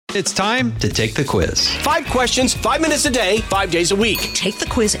It's time to take the quiz. 5 questions, 5 minutes a day, 5 days a week. Take the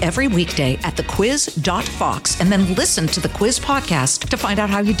quiz every weekday at thequiz.fox and then listen to the quiz podcast to find out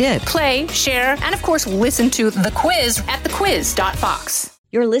how you did. Play, share, and of course, listen to The Quiz at thequiz.fox.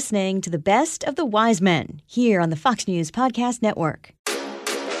 You're listening to the best of the wise men here on the Fox News Podcast Network.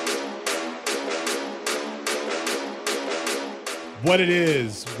 What it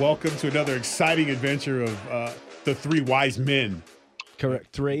is, welcome to another exciting adventure of the three wise men.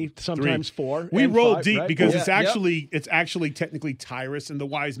 Correct. 3, sometimes 4. We and roll 5, deep right? because Yeah. it's actually technically Tyrus and the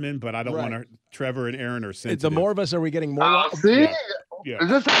wise men, but I don't want to. Trevor and Aaron are sensitive. The more of us, are we getting more? See? Yeah. Is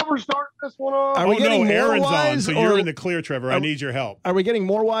this how we're starting this one off? Are we getting more Aaron's wise, on, so or- you're in the clear, Trevor. I need your help. Are we getting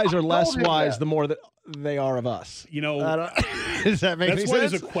more wise or less told you wise that. the more that they are of us? You know, Does that make that's any why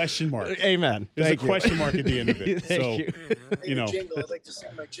sense? there's a question mark. Amen. There's Thank a you. question mark at the end of it. Thank so, you. you know. I'd like to sing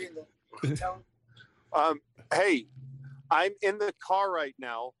my jingle. Hey, I'm in the car right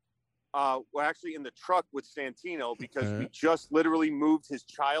now. We're actually in the truck with Santino because we just literally moved his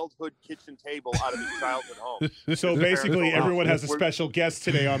childhood kitchen table out of his childhood home. So basically, everyone has a special guest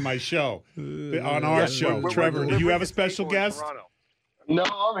today on my show, on our show. Trevor, do you have a special guest? No,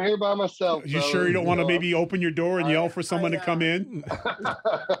 I'm here by myself. You sure you don't want to maybe open your door and yell for someone to come in?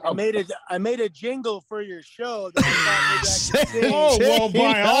 I made a jingle for your show. That I thought maybe I could sing. Oh, well,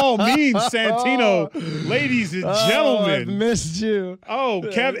 by all means, Santino, ladies and I've gentlemen. missed you. Oh,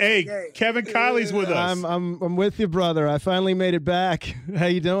 Kevin Kiley's with us. I'm with you, brother. I finally made it back. How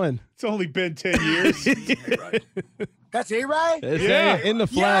you doing? It's only been 10 years. That's A-Rye? It's Yeah. in the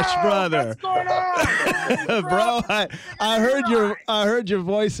flesh, brother. What's going on? Bro, I heard your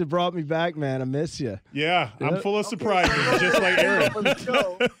voice. It brought me back, man. I miss you. Yeah, I'm full of surprises, just like Aaron. For the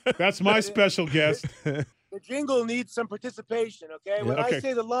show, That's my special guest. the jingle needs some participation, okay? When Okay. I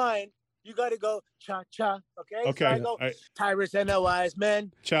say the line, you got to go cha-cha, okay? Okay. So I go, All right. Tyrus and the wise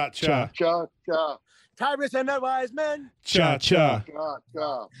men. Cha-cha. Cha, cha, Tyrus and the wise men. Cha-cha. cha,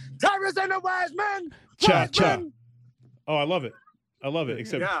 cha. Tyrus and the wise men. Cha-cha. Wise men. Oh, I love it.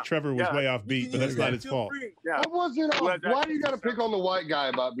 Except Yeah, Trevor was yeah. way off beat, but that's not his Feel fault. free. I wasn't off. Why do you got to pick on the white guy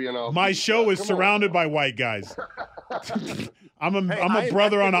about being off? My show is Come on. surrounded by white guys. I'm a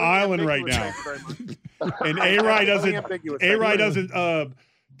brother on an island right now. And A-Rye doesn't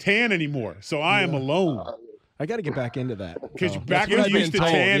tan anymore, so I am alone. I got to get back into that. Because though. back That's when what you I've used to been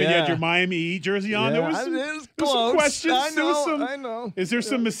told, tan and you had yeah. your Miami Heat jersey on, there was some, it was there was some close. questions. I There was know. I know. Is there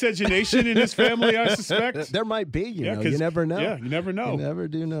some miscegenation in this family, I suspect? There might be. You know, 'cause- you never know. Yeah, you never know. You never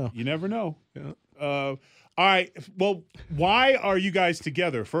do know. You never know. Yeah. All right. Well, why are you guys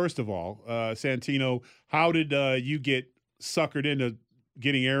together? First of all, Santino, how did you get suckered into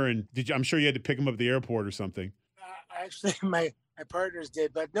getting Aaron? I'm sure you had to pick him up at the airport or something. Actually, my partners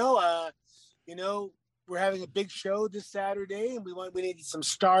did, but no, you know, we're having a big show this Saturday, and we needed some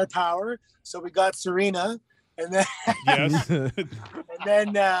star power, so we got Serena, and then Yes.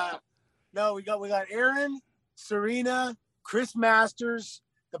 no, we got Aaron, Serena, Chris Masters,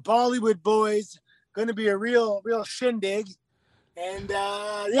 the Bollywood boys. Going to be a real shindig, and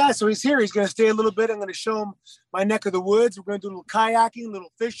so he's here. He's going to stay a little bit. I'm going to show him my neck of the woods. We're going to do a little kayaking, a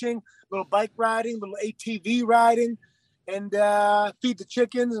little fishing, a little bike riding, a little ATV riding. And feed the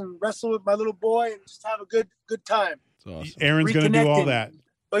chickens and wrestle with my little boy and just have a good time. Awesome. Aaron's going to do all Reconnecting. that.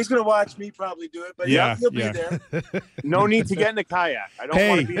 Well, he's going to watch me probably do it, but Yeah, he'll yeah. be there. No need to get in the kayak. I don't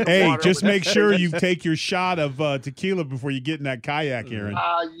want to be in the water. Just with make that. sure you take your shot of tequila before you get in that kayak, Aaron.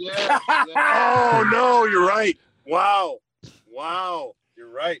 Yeah. Oh, no, you're right. Wow. You're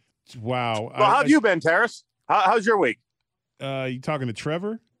right. Wow. Well, how have you been, Terrace? How's your week? You talking to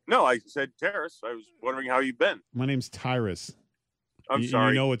Trevor? No, I said Terrace. I was wondering how you've been. My name's Tyrus. I'm You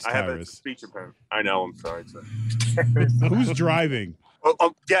sorry. know it's I have a Tyrus. speech impediment. I know. I'm sorry. Sir. Who's driving?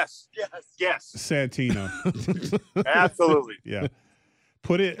 Yes. Yes. Santino. Absolutely. Yeah.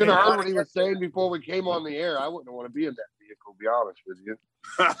 Put it. It's gonna hurt what he was saying before we came on the air. I wouldn't want to be in that vehicle, to be honest with you.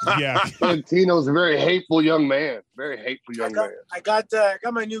 Yeah. Santino's a very hateful young man. Very hateful young man. I got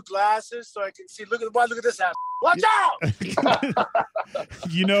my new glasses so I can see. Look at this ass. Watch out!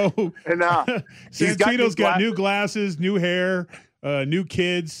 You know, And Santino's got new glasses, new hair, new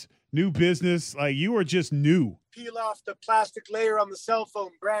kids, new business. Like, you are just new. Peel off the plastic layer on the cell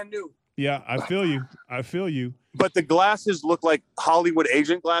phone, brand new. Yeah, I feel you. But the glasses look like Hollywood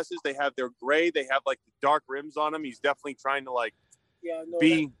agent glasses. They're gray. They have like the dark rims on them. He's definitely trying to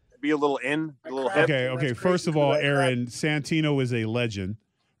be a little in, a little hip. Okay. First of all, Aaron, Santino is a legend,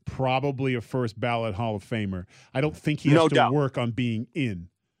 probably a first ballot Hall of Famer. I don't think he has to work on being in.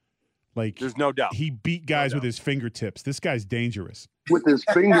 Like, there's no doubt. He beat guys with his fingertips. This guy's dangerous. with his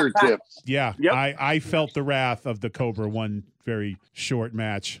fingertips. Yeah, Yep. I felt the wrath of the Cobra one very short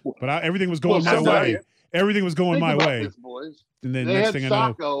match, but everything was going Well, my way. somebody- Everything was going Think my about way, this, boys. and then They next had thing I know,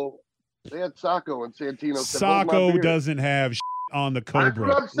 Sacco. They had Sacco and Santino. said, "Hold my Sacco beer." doesn't have on the That's what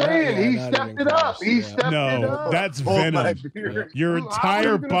Cobra. I'm saying. Yeah, he not stepped even it up. close. He Yeah. stepped it No, up. that's Hold my venom. beer. Your How are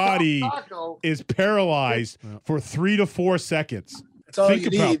entire you gonna body stop Sacco? is paralyzed for 3 to 4 seconds. That's all Think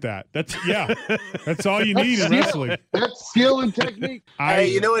you about need. that. That's all you need in wrestling. That's skill and technique. Hey,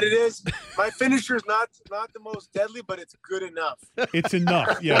 you know what it is? My finisher's not the most deadly, but it's good enough. It's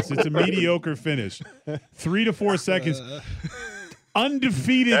enough. Yes, it's a mediocre finish. 3 to 4 seconds.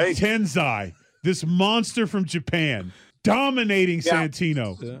 Undefeated Hey. Tenzai, this monster from Japan, dominating Yeah.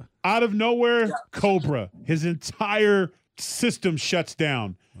 Santino. Yeah. Out of nowhere, Cobra. His entire system shuts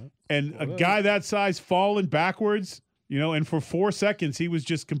down. And a guy that size falling backwards, and for 4 seconds, he was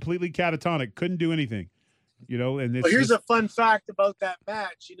just completely catatonic, couldn't do anything. And it's Well, here's just, a fun fact about that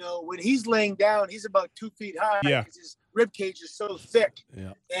match. When he's laying down, he's about 2 feet high Yeah. because his rib cage is so thick.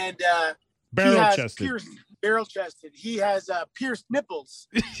 Yeah. And barrel-chested. Barrel-chested. He has pierced nipples.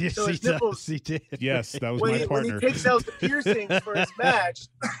 Yes, So he his nipples- does. He did. Yes, that was when my he partner. takes out the piercings for his match,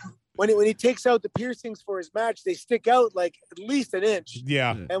 when he takes out the piercings for his match, they stick out like at least an inch.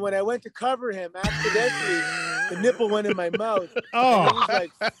 Yeah. And when I went to cover him, accidentally, the nipple went in my mouth. And it Oh, was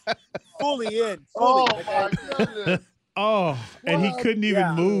like fully in. Oh Fully. Like, my goodness! and he What? couldn't even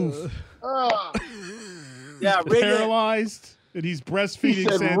Yeah. move. Ah, yeah, Rig- Paralyzed, and he's breastfeeding he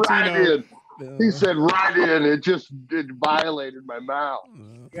said Santino. right in. He said right in. It violated my mouth.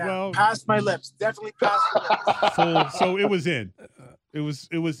 yeah, Well- past my lips. Definitely past my lips. Full, so it was in. It was.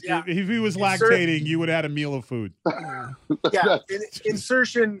 Yeah. If he was Insert- lactating, you would have had a meal of food. Yeah,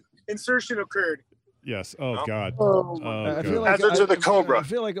 insertion occurred. Yes. Oh Oh. God. Oh, Oh, I God. feel like Hazards of the Cobra. I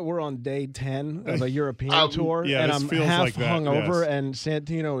feel like we're on day 10 of a European tour, yeah, and this I'm feels half like that, hungover, yes. and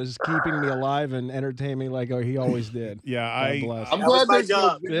Santino is keeping me alive and entertaining me like he always did. Yeah, God bless. I'm That was glad my there's no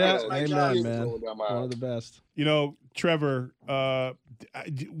job. video. Yeah, That was my amen, job. man. Going down my One aisle. of the best. Trevor.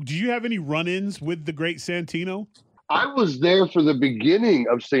 Do you have any run-ins with the great Santino? I was there for the beginning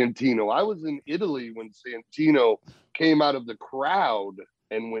of Santino. I was in Italy when Santino came out of the crowd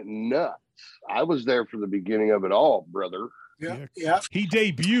and went nuts. I was there for the beginning of it all, brother. Yeah. He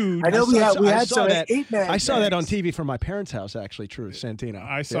debuted. I know we I had saw some that. 8-man. I saw that on matches. TV from my parents' house, actually. True, Santino.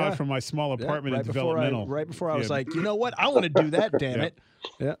 I saw Yeah. it from my small Yeah, apartment right in before developmental. right before I was Yeah. like, you know what? I want to do that. Damn Yeah. it!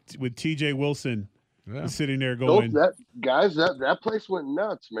 Yeah. with TJ Wilson Yeah. sitting there Those, going. that place went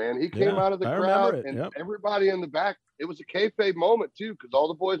nuts, man. He came Yeah, out of the I crowd remember it, and yep. everybody in the back. It was a kayfabe moment too, because all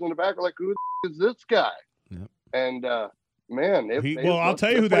the boys in the back were like, "Who the is this guy?" Yep. And man, I'll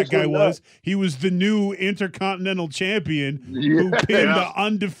tell you who that guy was. He was the new Intercontinental Champion who Yeah. pinned the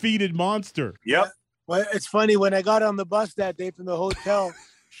undefeated monster. Yep. Well, it's funny when I got on the bus that day from the hotel.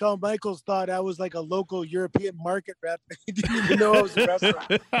 Shawn Michaels thought I was like a local European market rep. He didn't even know I was a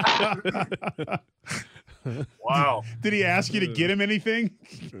wrestler. Wow. Did he ask you to get him anything?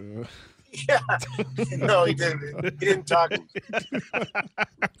 Yeah. No, he didn't. He didn't talk.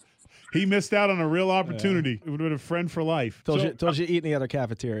 He missed out on a real opportunity. It would have been a friend for life. Told So- you eat in the other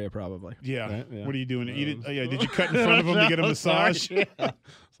cafeteria, probably. Yeah. Right? Yeah. What are you doing? Eat it? Oh, yeah. Did you cut in front of him to get a massage?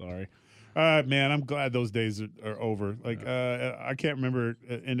 Sorry. Man, I'm glad those days are over. Like, I can't remember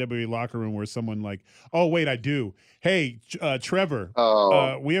NWA locker room where someone like, oh wait, I do. Hey, Trevor,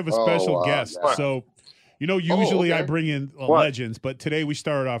 we have a special guest. yeah. So, usually I okay. bring in legends, but today we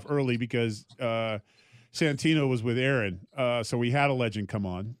started off early because Santino was with Aaron, so we had a legend come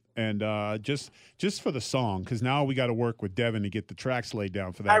on. And just for the song, because now we got to work with Devin to get the tracks laid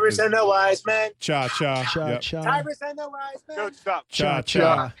down for that. Tyrus and the Wise Man. Cha cha. Cha. Tyrus and the Wise Man. Good stuff. Cha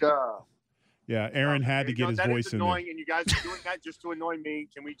Cha cha. cha. Yeah, Aaron had to get his that voice is in there. annoying, and you guys are doing that just to annoy me.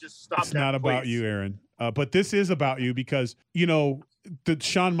 Can we just stop It's that, not about please? you, Aaron. But this is about you because, the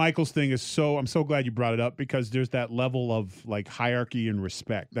Shawn Michaels thing is I'm so glad you brought it up because there's that level of like hierarchy and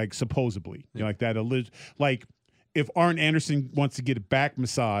respect, like supposedly, like that. Like if Arn Anderson wants to get a back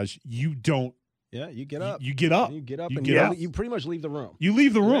massage, you don't. Yeah, you get up. You get up. You get up You and get up. you pretty much leave the room. You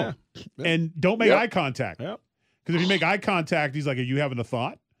leave the room Yeah. and don't make Yep. eye contact. Yep. Because if you make eye contact, he's like, "Are you having a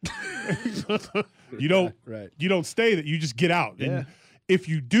thought?" You don't. Right. You don't stay. That you just get out. Yeah. And if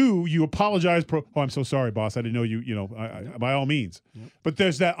you do, you apologize. Oh, I'm so sorry, boss. I didn't know you. By all means. But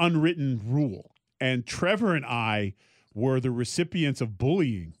there's that unwritten rule. And Trevor and I were the recipients of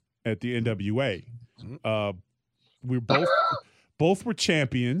bullying at the NWA. We both were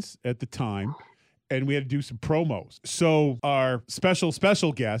champions at the time, and we had to do some promos. So our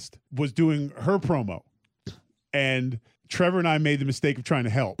special guest was doing her promo, and Trevor and I made the mistake of trying to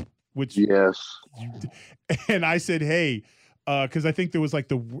help, which Yes. and I said, "Hey, because I think there was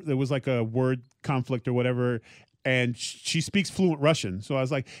like a word conflict or whatever, and she speaks fluent Russian. So I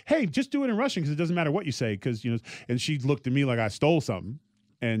was like, "Hey, just do it in Russian because it doesn't matter what you say." Because and she looked at me like I stole something,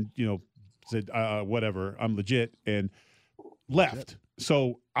 and said, "Whatever, I'm legit," and left.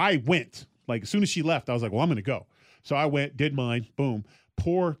 So I went. Like as soon as she left, I was like, "Well, I'm going to go." So I went, did mine, boom.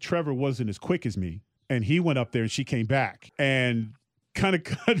 Poor Trevor wasn't as quick as me, and he went up there, and she came back and kind of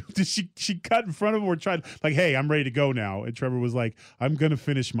cut. She cut in front of him or tried like, "Hey, I'm ready to go now." And Trevor was like, "I'm going to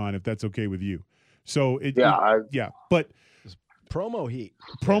finish mine if that's okay with you." So but promo heat.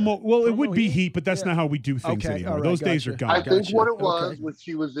 Well, it would be heat, but that's not how we do things anymore. Right, those days are gone. I think what it was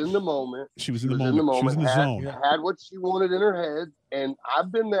she was in the moment. She was in the moment. She was in the zone. Had what she wanted in her head, and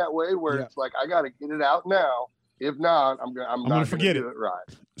I've been that way where it's like I got to get it out now. If not, I'm not going to forget it. Right.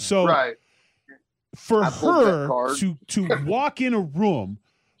 So for her to walk in a room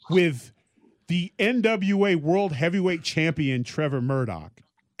with the NWA World Heavyweight Champion Trevor Murdoch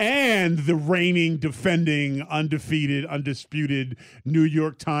and the reigning, defending, undefeated, undisputed New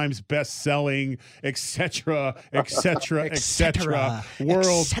York Times best-selling, etc.,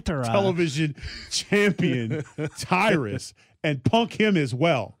 world television champion Tyrus, and punk him as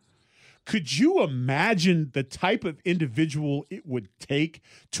well. Could you imagine the type of individual it would take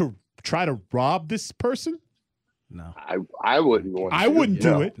to try to rob this person? No, I wouldn't want to. I wouldn't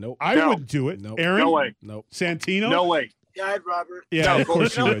do it. Nope. I wouldn't do it. Nope. Aaron? No way. Nope. Santino? No way. Yeah, I'd Robert. Yeah, of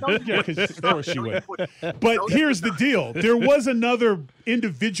course you would. Yeah, of course you would. But here's the deal. There was another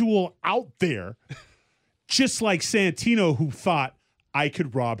individual out there, just like Santino, who thought I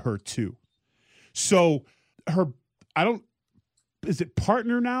could rob her too. So is it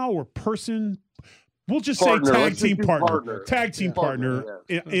partner now or person? We'll just say tag team partner. Tag team partner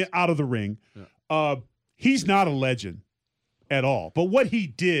out of the ring. Yeah. He's not a legend at all. But what he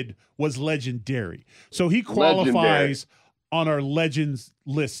did was legendary. So he qualifies on our legends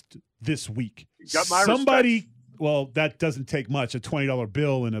list this week. Got my Somebody, respect. well, that doesn't take much. A $20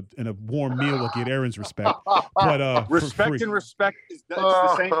 bill and a warm meal will get Aaron's respect. But respect and respect is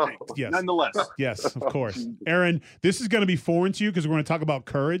the same thing. Yes. Nonetheless. Yes, of course. Aaron, this is going to be foreign to you because we're going to talk about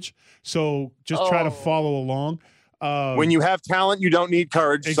courage. So just try to follow along. When you have talent, you don't need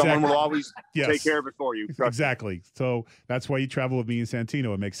courage. Exactly. Someone will always Yes. take care of it for you. Exactly. So that's why you travel with me and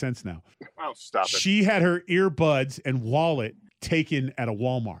Santino. It makes sense now. Oh, stop it. She had her earbuds and wallet taken at a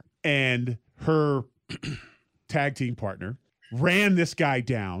Walmart, and her tag team partner ran this guy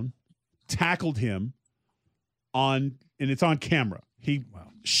down, tackled him and it's on camera.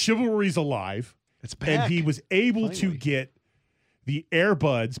 Chivalry's alive. It's back. And he was able to get the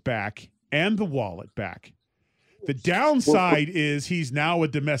earbuds back and the wallet back. The downside is he's now a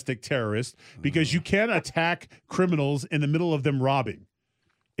domestic terrorist because you can't attack criminals in the middle of them robbing.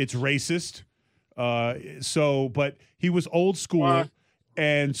 It's racist. But he was old school.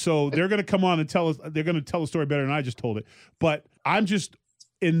 And so they're going to come on and tell us, they're going to tell the story better than I just told it. But I'm just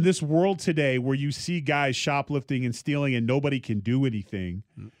in this world today where you see guys shoplifting and stealing and nobody can do anything.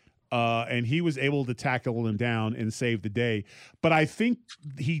 And he was able to tackle him down and save the day. But I think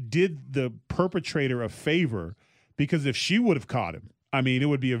he did the perpetrator a favor because if she would have caught him, I mean, it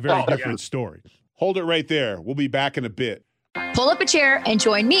would be a very different story. Hold it right there. We'll be back in a bit. Pull up a chair and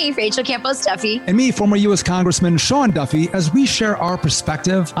join me, Rachel Campos Duffy. And me, former U.S. Congressman Sean Duffy, as we share our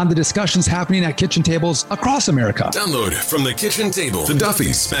perspective on the discussions happening at kitchen tables across America. Download From the Kitchen Table the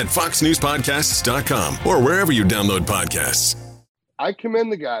Duffys at foxnewspodcasts.com or wherever you download podcasts. I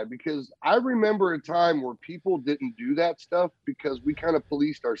commend the guy because I remember a time where people didn't do that stuff because we kind of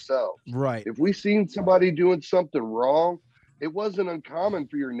policed ourselves. Right. If we seen somebody doing something wrong, it wasn't uncommon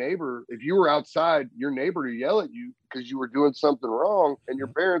for your neighbor, if you were outside, your neighbor to yell at you because you were doing something wrong, and your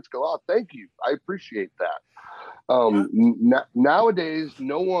parents go, "Oh, thank you. I appreciate that." Nowadays,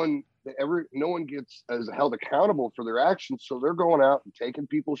 no one gets as held accountable for their actions, so they're going out and taking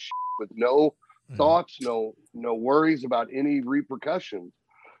people's shit with no thoughts, no worries about any repercussions.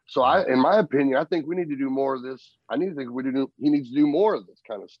 So in my opinion, I think we need to do more of this. He needs to do more of this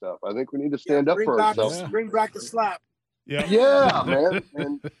kind of stuff. I think we need to stand up for ourselves. Bring back the slap. Yeah, man.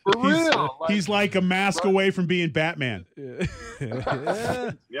 And for real. He's like a mask away from being Batman.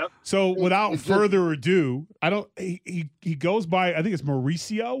 Yep. So without further ado, he goes by, I think it's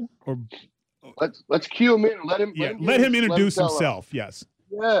Mauricio or let's cue him in and let him introduce himself. Yes.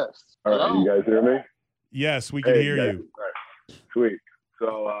 Yes. All right, you guys hear me? Yes, we can hear you. Right. Sweet.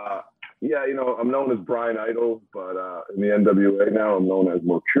 So, I'm known as Brian Idol, but in the NWA now, I'm known as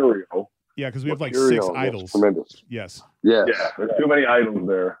Mercurio. Yeah, because we have like 6 idols. Tremendous. Yes. Yes. Yeah, there's too many idols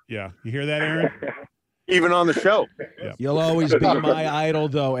there. Yeah. You hear that, Aaron? Even on the show. You'll always be my idol,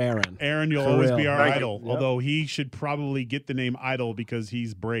 though, Aaron. Aaron, you'll For always real. be our Thank you. idol, Yep. although he should probably get the name Idol because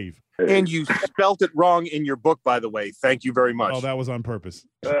he's brave. And you spelt it wrong in your book, by the way. Thank you very much. Oh, that was on purpose.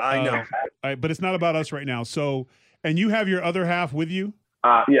 I know. All right, but it's not about us right now. So, and you have your other half with you?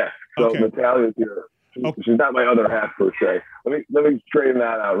 Yes. So Okay. Natalia's here. She's not my other half per se. Let me straighten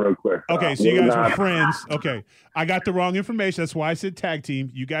that out real quick. Okay, so you we're guys were not- friends. Okay, I got the wrong information. That's why I said tag team.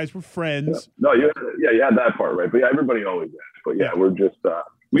 You guys were friends. No, you had that part right, but yeah, everybody always asks. But yeah, we're just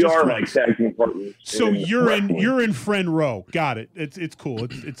we Just are friends. like tag team partners. So you're in friend row. Got it. It's cool.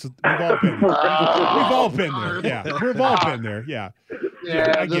 It's we've all been there. We've all been there. Yeah, we've all been there. Yeah.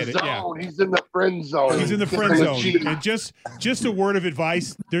 Yeah, I get the it. Yeah. zone. He's in the friend zone. He's in the friend zone. And just a word of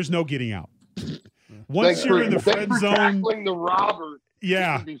advice: there's no getting out. Once you're in the friend zone, tackling the robber.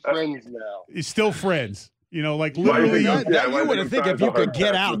 yeah, We can be friends now. it's still friends. You know, like literally. You would think if you could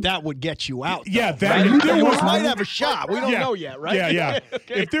get out, that would get you out. Yeah, though, that right? there You was might have a shot. We don't know yet, right? Yeah, yeah.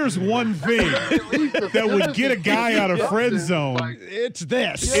 If there's one thing that would get a guy out of friend zone, it's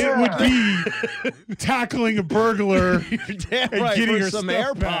this. it would be tackling a burglar and right, getting for her some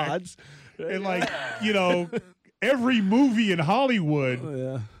stuff AirPods. back. And like, you know, every movie in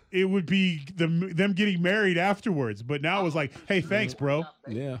Hollywood, it would be them getting married afterwards. But now it was like, hey, thanks, bro.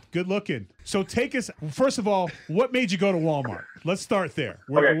 Yeah. Good looking. So take us, first of all, what made you go to Walmart? Let's start there.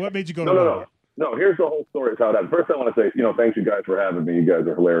 Okay. What made you go to No. Walmart? No, here's the whole story. It's how that. First, I want to say, thanks you guys for having me. You guys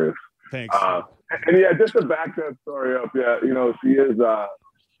are hilarious. Thanks. And yeah, just to back that story up, yeah, she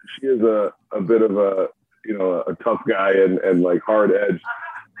is a bit of a tough guy and like hard edged.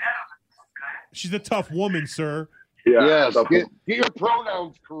 She's a tough woman, sir. Yeah. Yes. Get your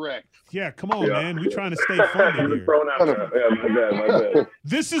pronouns correct. Yeah, come on, Yeah. man. We're trying to stay funded The here. pronouns, my bad.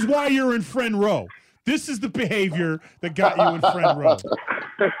 This is why you're in friend row. This is the behavior that got you in friend row.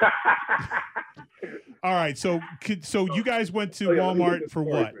 All right, so you guys went to Walmart for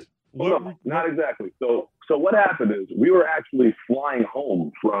what? Well, no, not exactly. So what happened is we were actually flying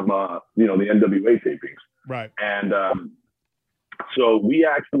home from the NWA tapings, Right. and so we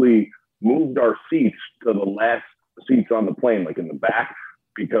actually moved our seats to the last seats on the plane, like in the back,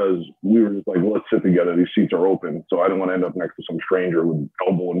 because we were just like, well, let's sit together. These seats are open, so I don't want to end up next to some stranger with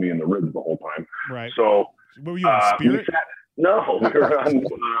elbowing me in the ribs the whole time. Right. So what were you on, Spirit? No, we were on.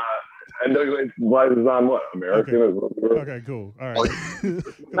 NWA was on what? American. Okay. Okay, cool. All right.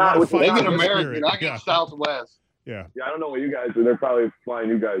 Not with They get Spirit. American. I get Yeah. Southwest. Yeah. Yeah, I don't know what you guys do. They're probably flying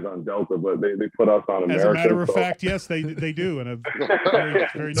you guys on Delta, but they put us on American. As a matter of so- fact, yes, they do, and very,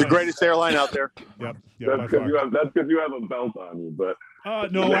 very It's the nice. greatest airline out there. Yep. That's by because far. you have a belt on you, but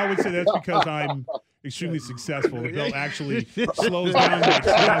No, I would say that's because I'm extremely successful. The belt actually slows down my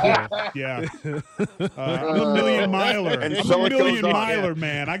travel. Yeah. I'm a million miler. And I'm so a it goes million on. miler,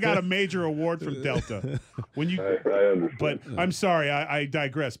 man. I got a major award from Delta. When you, I understand. but I'm sorry, I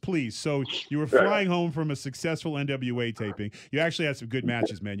digress. Please. So you were flying home from a successful NWA taping. You actually had some good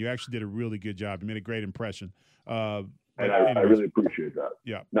matches, man. You actually did a really good job. You made a great impression. And But I anyways, really appreciate that.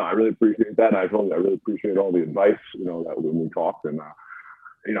 Yeah. No, I really appreciate that. And I told you, I really appreciate all the advice, that when we talked, and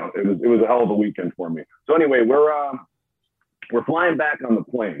it was a hell of a weekend for me. So anyway, we're flying back on the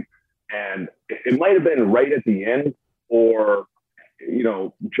plane, and it might have been right at the end, or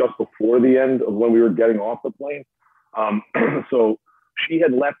just before the end of when we were getting off the plane. So she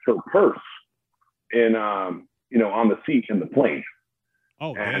had left her purse in on the seat in the plane.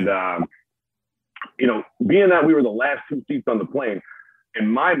 Oh, and man. being that we were the last two seats on the plane, in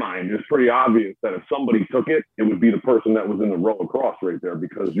my mind, it's pretty obvious that if somebody took it, it would be the person that was in the row across right there,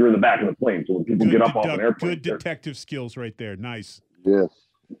 because you're in the back of the plane. So when people get up off an airplane, good detective skills right there. Nice. Yes.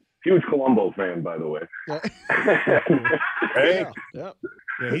 huge Columbo fan, by the way. Hey. Yeah,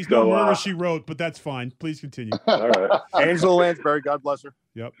 he's no Murder, She Wrote, but that's fine. Please continue. All right. Angela Lansbury, God bless her.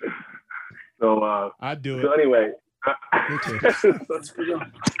 Yep. So I'd do it. So anyway.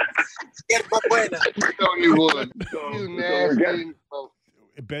 No, you would. You nasty.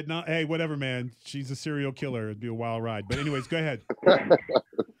 Hey, whatever, man. She's a serial killer. It'd be a wild ride. But anyways, go ahead.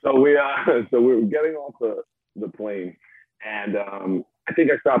 So we were getting off the plane, and I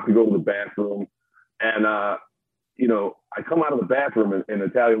think I stopped to go to the bathroom, and I come out of the bathroom, and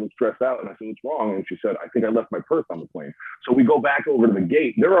Natalia was stressed out, and I said, "What's wrong?" And she said, "I think I left my purse on the plane." So we go back over to the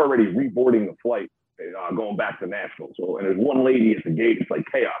gate. They're already reboarding the flight, going back to Nashville. So, and there's one lady at the gate. It's like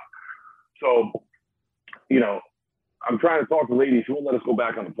chaos. So, I'm trying to talk to the lady. She won't let us go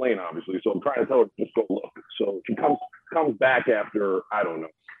back on the plane, obviously. So I'm trying to tell her to just go look. So she comes back after,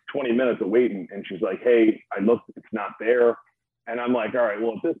 20 minutes of waiting. And she's like, "Hey, I looked, it's not there." And I'm like, all right,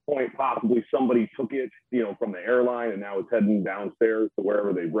 well, at this point, possibly somebody took it, from the airline, and now it's heading downstairs to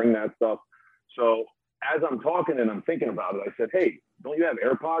wherever they bring that stuff. So as I'm talking and I'm thinking about it, I said, hey, don't you have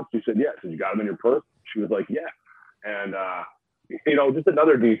AirPods? She said, yes. And you got them in your purse? She was like, yeah. And, just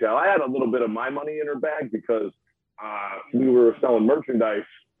another detail. I had a little bit of my money in her bag because we were selling merchandise.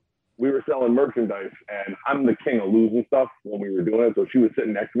 And I'm the king of losing stuff when we were doing it. So she was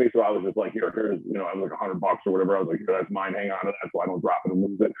sitting next to me. So I was just like, here's, I was like $100 or whatever. I was like, here, that's mine. Hang on to that so I don't drop it and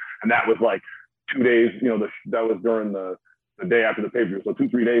lose it. And that was like 2 days, that was during the day after the pay-per-view. So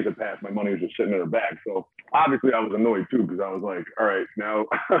 2-3 days had passed. My money was just sitting in her bag. So obviously I was annoyed too because I was like, all right, now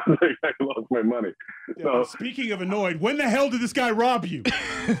I lost my money. Yeah, so speaking of annoyed, when the hell did this guy rob you?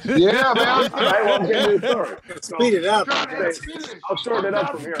 Yeah, man. Speed it up. I'll shorten it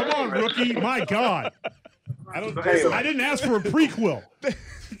up from here. Come on, rookie. My God. I didn't ask for a prequel.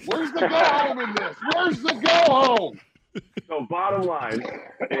 Where's the go home in this? Where's the go home? So bottom line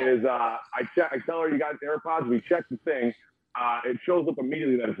is I tell her you got AirPods. We check the thing. It shows up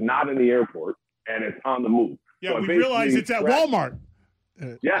immediately that it's not in the airport and it's on the move. Yeah, so we realize it's at Walmart.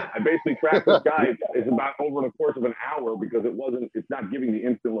 Yeah, I basically tracked this guy. It's about over the course of an hour because it's not giving the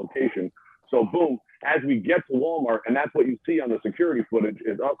instant location. So boom, as we get to Walmart, and that's what you see on the security footage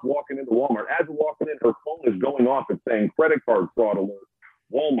is us walking into Walmart. As we're walking in, her phone is going off and saying credit card fraud alert.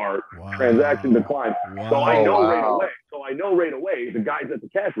 Walmart transaction decline. Wow. So I know right away the guy's at the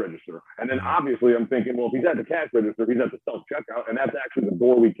cash register. And then obviously I'm thinking, well, if he's at the cash register, he's at the self-checkout, and that's actually the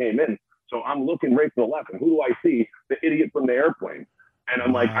door we came in. So I'm looking right to the left, and who do I see? The idiot from the airplane. And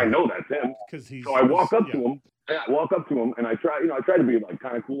I'm like, I know that's him. So I walk up to him. Yeah, I walk up to him, and I try to be like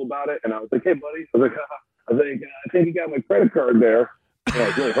kind of cool about it. And I was like, hey, buddy. I was like, I think you got my credit card there.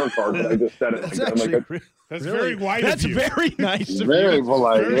 It's really her card, but I just said it. That's very white That's of you. very nice of Very you.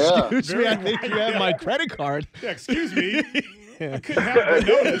 polite, yeah. Excuse me, I think you have my credit card. Yeah, excuse me. I couldn't help but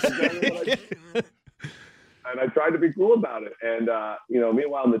notice. And I tried to be cool about it. And,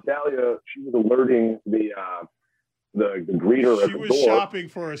 meanwhile, Natalia, she was alerting the greeter at the door. She was shopping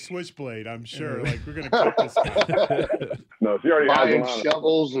for a switchblade, I'm sure. Like, we're going to cut this guy. No, she already buying has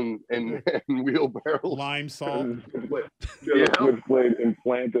shovels and wheelbarrows. Lime salt. She has a switchblade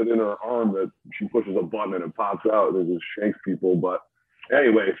implanted in her arm that she pushes a button and it pops out and it just shanks people. But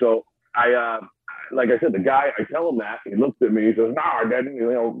anyway, so like I said, the guy, I tell him that. He looks at me. He says, "No, I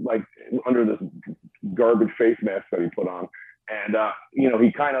didn't," like under this garbage face mask that he put on. And,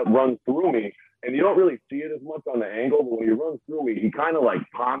 he kind of runs through me. And you don't really see it as much on the angle, but when he runs through me, he kind of like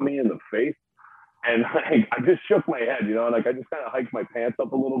palmed me in the face. And like, I just shook my head, and like I just kind of hiked my pants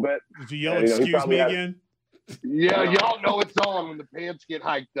up a little bit. Did you yell, excuse me again? Yeah, y'all know it's on when the pants get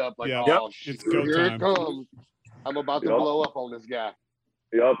hiked up. Like, it's go here time. it comes. I'm about to blow up on this guy.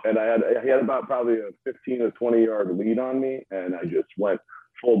 Yep, and he had about probably a 15 or 20-yard lead on me, and I just went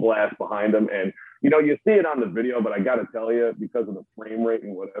full blast behind him. And you see it on the video, but I got to tell you, because of the frame rate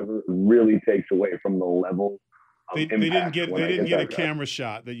and whatever, it really takes away from the level of They impact. didn't get a camera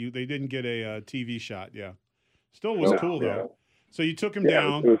shot. They didn't get a TV shot. Yeah, still was cool though. So you took him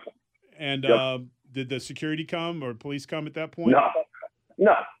down, and did the security come or police come at that point?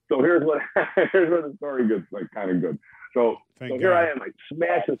 No. So here's where the story gets like kind of good. So here I am. I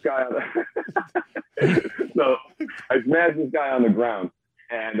smash this guy on the ground.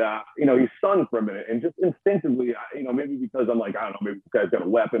 And, he's stunned for a minute. And just instinctively, maybe because I'm like, I don't know, maybe this guy's got a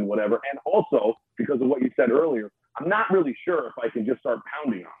weapon, whatever. And also because of what you said earlier, I'm not really sure if I can just start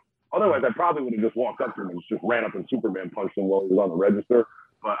pounding on him. Otherwise, I probably would have just walked up to him and just ran up and Superman punched him while he was on the register.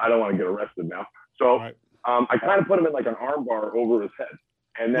 But I don't want to get arrested now. So I kind of put him in like an arm bar over his head.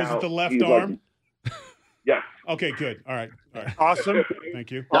 And now was it the left arm? Yeah. Okay, good. All right. Awesome.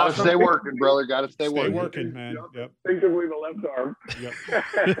 Thank you. Gotta stay working, brother. Gotta stay working. Stay working, man. Yep. Instinctively the left arm. Yep.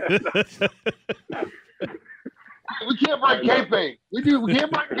 We can't break kayfabe. We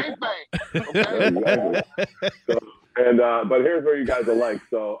can't break kayfabe. Okay. Exactly. But here's where you guys are like.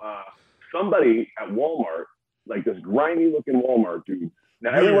 So somebody at Walmart, like this grimy looking Walmart dude.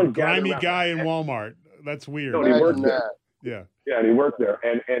 Now everyone's grimy guy in Walmart. That's weird. No, he works there. Yeah. Yeah, and he worked there.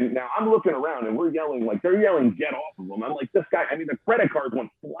 And now I'm looking around and we're yelling, like they're yelling, get off of him. I'm like, this guy, the credit cards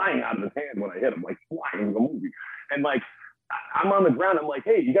went flying out of his hand when I hit him, like flying in the movie. And like, I'm on the ground. I'm like,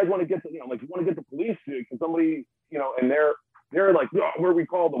 hey, you guys want to get you want to get the police? Can somebody, and they're like, oh, where we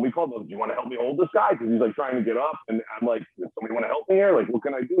called them? We called them. Do you want to help me hold this guy? Because he's like trying to get up. And I'm like, does somebody want to help me here? Like, what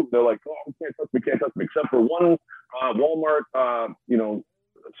can I do? They're like, oh, we can't touch me, except for one Walmart,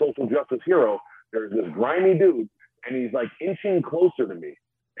 social justice hero. There's this grimy dude. And he's like inching closer to me.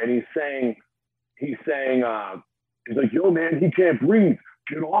 And he's saying, he's like, yo, man, he can't breathe.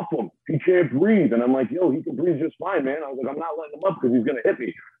 Get off him. He can't breathe. And I'm like, yo, he can breathe just fine, man. I was like, I'm not letting him up because he's going to hit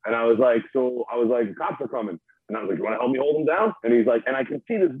me. And I was like, the cops are coming. And I was like, you want to help me hold him down? And he's like, and I can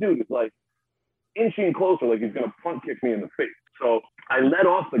see this dude is like inching closer, like he's gonna punt kick me in the face. So I let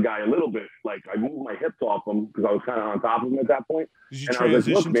off the guy a little bit, like I moved my hips off him because I was kind of on top of him at that point. Did you and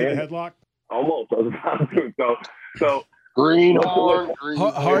transition I was like, to man, the headlock? Almost. I was about to. So green horn,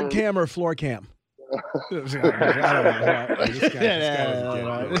 hard cam or floor cam? I was looking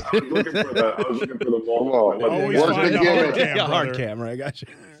for the moment. Hard cam, right? Gotcha.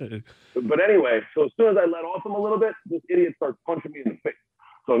 But anyway, so as soon as I let off him a little bit, this idiot starts punching me in the face.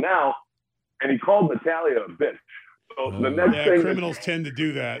 So now, and he called Natalia a bitch. So the next thing, criminals tend to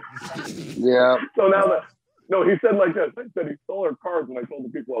do that. Yeah. So now no, he said like this. I said he stole her cards when I told the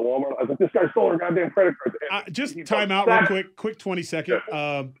people at Walmart. I was like, this guy stole her goddamn credit cards. Just time out real quick 20 second.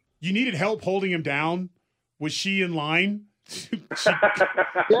 You needed help holding him down. Was she in line? she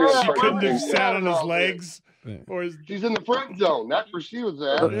couldn't have sat on his legs. Or she's in the friend zone. That's where she was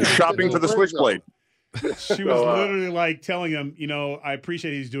at. Shopping for the switchblade. She was literally like telling him, I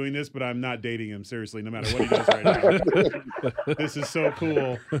appreciate he's doing this, but I'm not dating him seriously, no matter what he does right now. This is so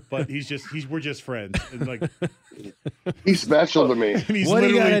cool, but we're just friends. And like, he's special to me. And what do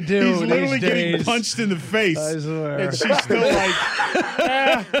you gotta do? He's literally getting punched in the face, and she's still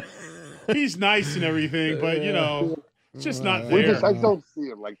like, he's nice and everything, but it's just not there. I don't see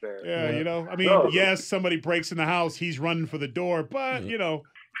him like that. Yeah, yes, somebody breaks in the house, he's running for the door, but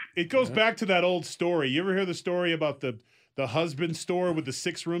it goes back to that old story. You ever hear the story about the husband store with the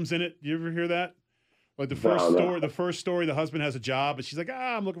 6 rooms in it? You ever hear that? Like the first story, the husband has a job, and she's like,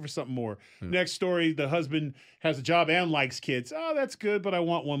 I'm looking for something more. Next story, the husband has a job and likes kids. Oh, that's good, but I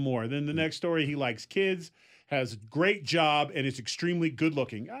want one more. Then the next story, he likes kids, has a great job, and is extremely good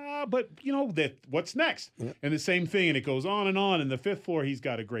looking. But what's next? And the same thing, and it goes on and on. And the 5th floor, he's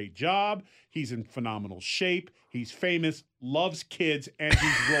got a great job. He's in phenomenal shape. He's famous, loves kids, and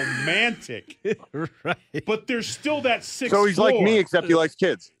he's romantic. Right. But there's still that 6th floor. So he's like me, except he likes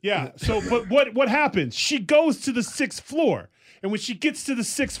kids. Yeah. So, but what happens? She goes to the 6th floor. And when she gets to the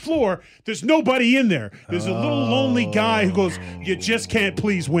 6th floor, there's nobody in there. There's a little lonely guy who goes, you just can't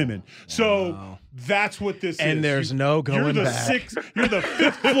please women. So that's what this is. And there's no going back. You're the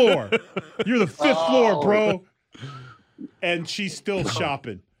 5th floor. You're the 5th floor, bro. And she's still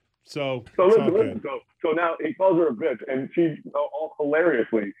shopping. So listen. So now he calls her a bitch, and she all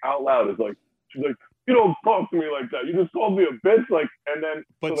hilariously out loud she's like, you don't talk to me like that. You just called me a bitch, and then.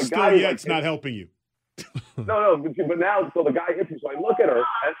 But so the still, guy it's not helping you. No, but now, so the guy hits me, so I look at her,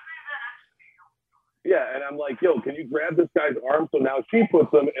 and I'm like, yo, can you grab this guy's arm? So now she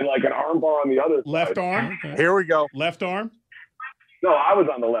puts him in like an arm bar on the other left side. arm. Here we go. Left arm. No, I was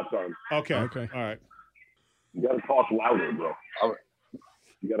on the left arm. Okay. All right. You gotta talk louder, bro.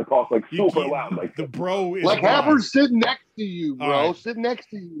 You gotta talk like super loud, like the bro is like have her sitting next to you, bro. Right. Sit next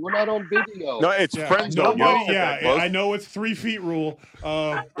to you. We're not on video. No, it's friends. I know it's 3 feet rule,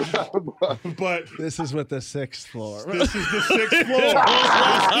 but this is with the 6th floor. This is the 6th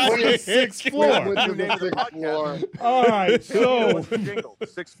floor. This is the 6th floor. All right, so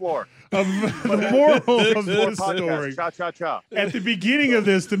 6th floor. The moral of this story. Cha cha cha. At the beginning of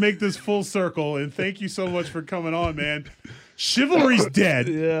this, to make this full circle, and thank you so much for coming on, man. Chivalry's dead.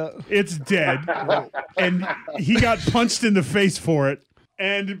 Yeah. It's dead. And he got punched in the face for it.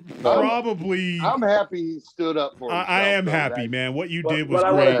 And probably... I'm happy he stood up for himself. I am happy, man. What you did was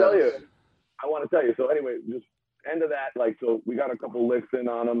great. I want to tell you. So anyway, just end of that. So we got a couple licks in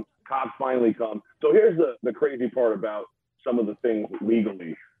on him. Cops finally come. So here's the crazy part about some of the things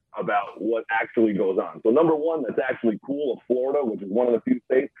legally about what actually goes on. So number one, that's actually cool of Florida, which is one of the few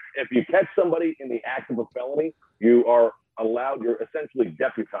states. If you catch somebody in the act of a felony, you are allowed, you're essentially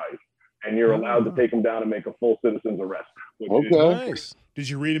deputized, and you're allowed to take him down and make a full citizen's arrest. Nice. Did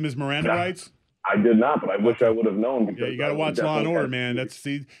you read him his Miranda rights? I did not, but I wish I would have known. Because you got to watch Law and Order, man. That's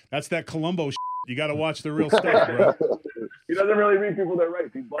that Columbo shit. You got to watch the real stuff, bro. He doesn't really read people their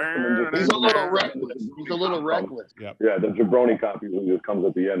rights. He busts them and he's a little reckless. He's a little reckless. Yep. Yeah, the jabroni copy just comes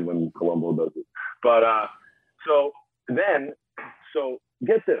at the end when Columbo does it. But so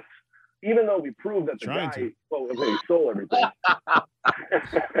get this. Even though we proved that the guy he stole everything.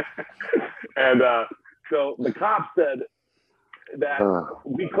 And so the cops said that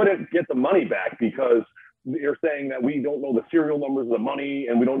we couldn't get the money back because you're saying that we don't know the serial numbers of the money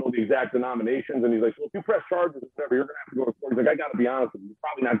and we don't know the exact denominations. And he's like, well, if you press charges, whatever, you're going to have to go to court. He's like, I got to be honest with you, you're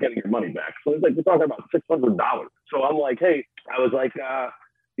probably not getting your money back. So he's like, we're talking about $600. So I'm like, hey, I was like,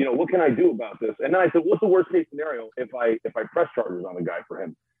 what can I do about this? And then I said, what's the worst case scenario if I press charges on the guy for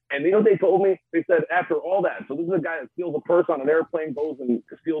him? And you know what they told me? They said after all that, so this is a guy that steals a purse on an airplane, goes and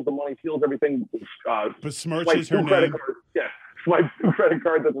steals the money, steals everything. Besmirches her name. Swipes 2 credit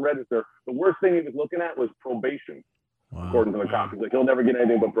cards at the register. The worst thing he was looking at was probation, according to the cops. He's like, he'll never get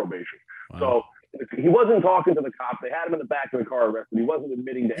anything but probation. Wow. So he wasn't talking to the cop. They had him in the back of the car arrested. He wasn't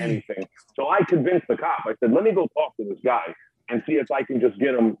admitting to anything. So I convinced the cop. I said, let me go talk to this guy and see if I can just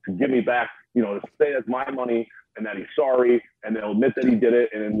get him to give me back, to say that's my money and that he's sorry, and they'll admit that he did it,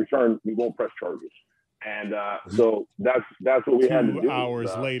 and in return, we won't press charges. And so that's what we had to do. 2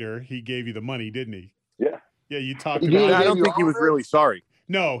 hours later, he gave you the money, didn't he? Yeah. Yeah, you talked about it. I don't think he was really sorry.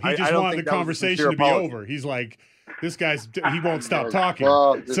 No, he just wanted the conversation to be over. He's like, this guy's, he won't stop talking.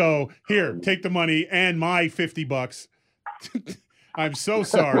 So here, take the money and my $50. I'm so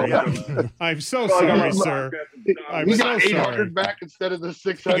sorry. I'm so sorry, sir. I'm you so got 800 sorry. back instead of the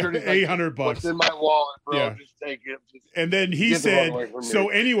 600. $800. What's in my wallet, bro? Yeah. Just take it. And then he said, so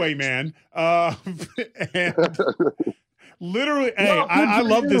anyway, man, and literally, hey, I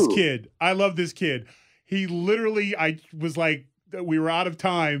love this kid. I love this kid. He literally, I was like, we were out of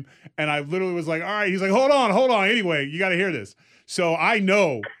time, and I literally was like, all right. He's like, hold on. Anyway, you got to hear this. So I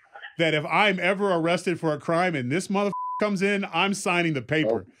know that if I'm ever arrested for a crime and this motherfucker comes in, I'm signing the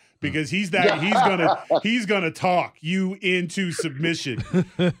paper because he's gonna talk you into submission.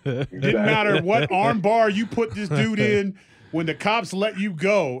 Didn't matter what arm bar you put this dude in. When the cops let you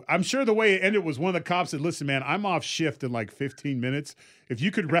go, I'm sure the way it ended was one of the cops said, listen, man, I'm off shift in like 15 minutes. If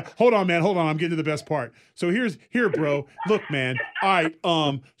you could hold on, man, I'm getting to the best part. So here, bro. Look, man. All right.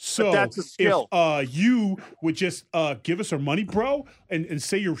 So but that's a skill. If you would just give us our money, bro, and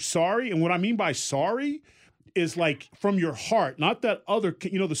say you're sorry. And what I mean by sorry is like from your heart, not that other,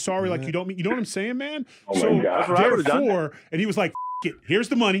 the sorry, like you don't mean, you know what I'm saying, man? Oh my God. Therefore, and he was like, it, here's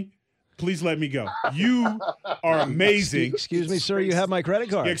the money. Please let me go. You are amazing. Excuse me, sir. You have my credit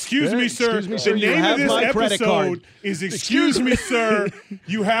card. Excuse me, sir. Excuse me, sir. The name of this episode is "Excuse me, sir.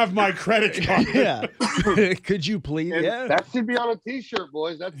 You have my credit card." Yeah. Could you please? Yeah. That should be on a T-shirt,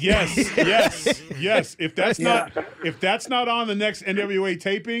 boys. That's yes. If that's not on the next NWA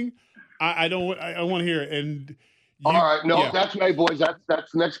taping, I want to hear it. And all right, that's right, boys.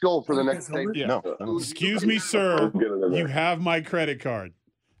 That's next goal for the next tape. Yeah. No. Excuse me, sir. You have my credit card.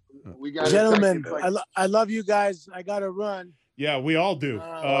 We got gentlemen. I love you guys. I gotta run. Yeah, we all do.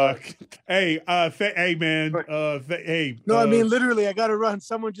 Hey, man. Hey. No, I mean literally. I gotta run.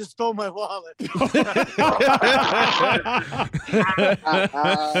 Someone just stole my wallet. For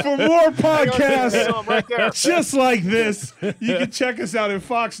more podcasts right just like this, you can check us out at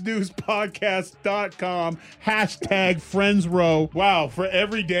foxnewspodcast.com. #FriendsRow. Wow, for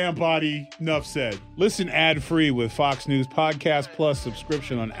every damn body, enough said. Listen ad-free with Fox News Podcast Plus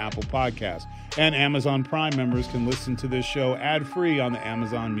subscription on Apple Podcasts. And Amazon Prime members can listen to this show ad-free on the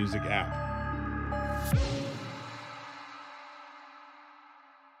Amazon Music app.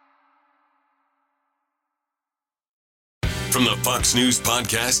 From the Fox News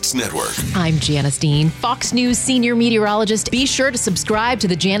Podcasts Network. I'm Janice Dean, Fox News senior meteorologist. Be sure to subscribe to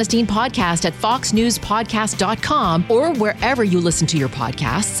the Janice Dean podcast at foxnewspodcast.com or wherever you listen to your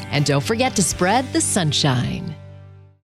podcasts. And don't forget to spread the sunshine.